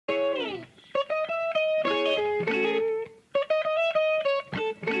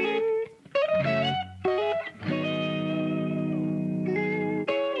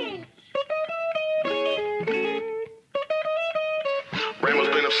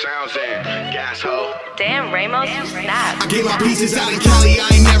sounds in, gas hoe. Damn, Raymos, you snap. I get my pieces out in Cali, I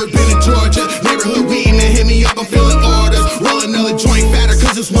ain't never been in Georgia. Neighborhood weed, man, hit me up, I'm feeling orders. Roll another joint fatter,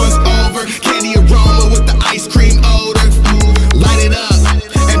 cause this one's over. Candy aroma with the ice cream odor. Light it up,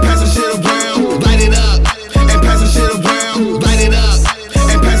 and pass the shit around. Light it up, and pass the shit around. Light it up,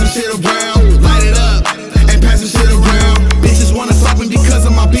 and pass the shit around. Light it up, and pass the shit around. Bitches wanna fuck me because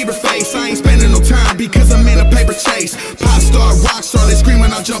of my Bieber face. I ain't spending no time because I'm in a paper chase. Pop star, rock star, they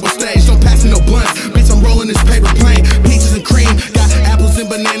screaming on jump on stage. Don't pass me no blunts, bitch, I'm rolling this paper plane. Peaches and cream, got apples and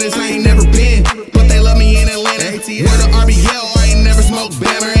bananas, I ain't never been, but they love me in Atlanta. Word of RBL, I ain't never smoked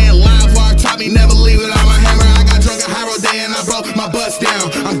Bammer. And live wire taught me never leave without my hammer. I got drunk a high day and I broke my bust down.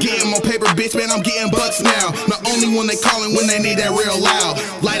 I'm getting more paper, bitch, man, I'm getting bucks now. The only one they calling when they need that real loud.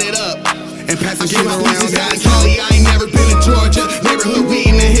 Light it up, and pass the shit around. Out of Cali, I ain't never been in Georgia. Neighborhood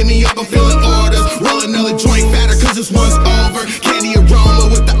weed, man, hit me up, I'm feeling orders. Roll another joint fatter, cause this one's over. Candy aroma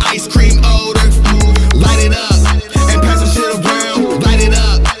with the ice cream odor. Light it up, and pass the shit around. Light it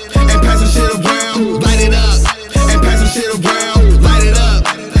up, and pass the shit around. Light it up, and pass the shit around. Light it up,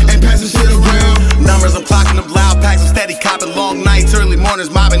 and pass the shit around. Numbers, I'm clocking them loud packs, I'm steady copping. Long nights, early mornings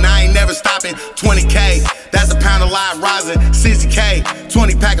mobbing, I ain't never stopping. 20K, that's a pound of live rising. 60K,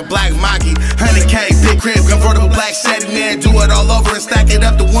 20 pack of black Maki. 100K, big crib, convertible black Chevy, man. Do it all over and stack it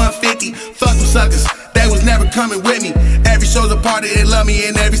up to 150. Fuck them suckers, they was never coming with me. Every show's a party, they love me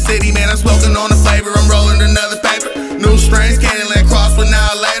in every city, man. I'm smoking on the flavor, I'm rolling another paper. New strains, Candyland cross for now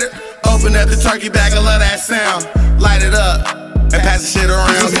later. Open up the turkey bag, I love that sound. Light it up, and pass the shit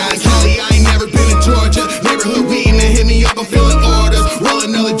around.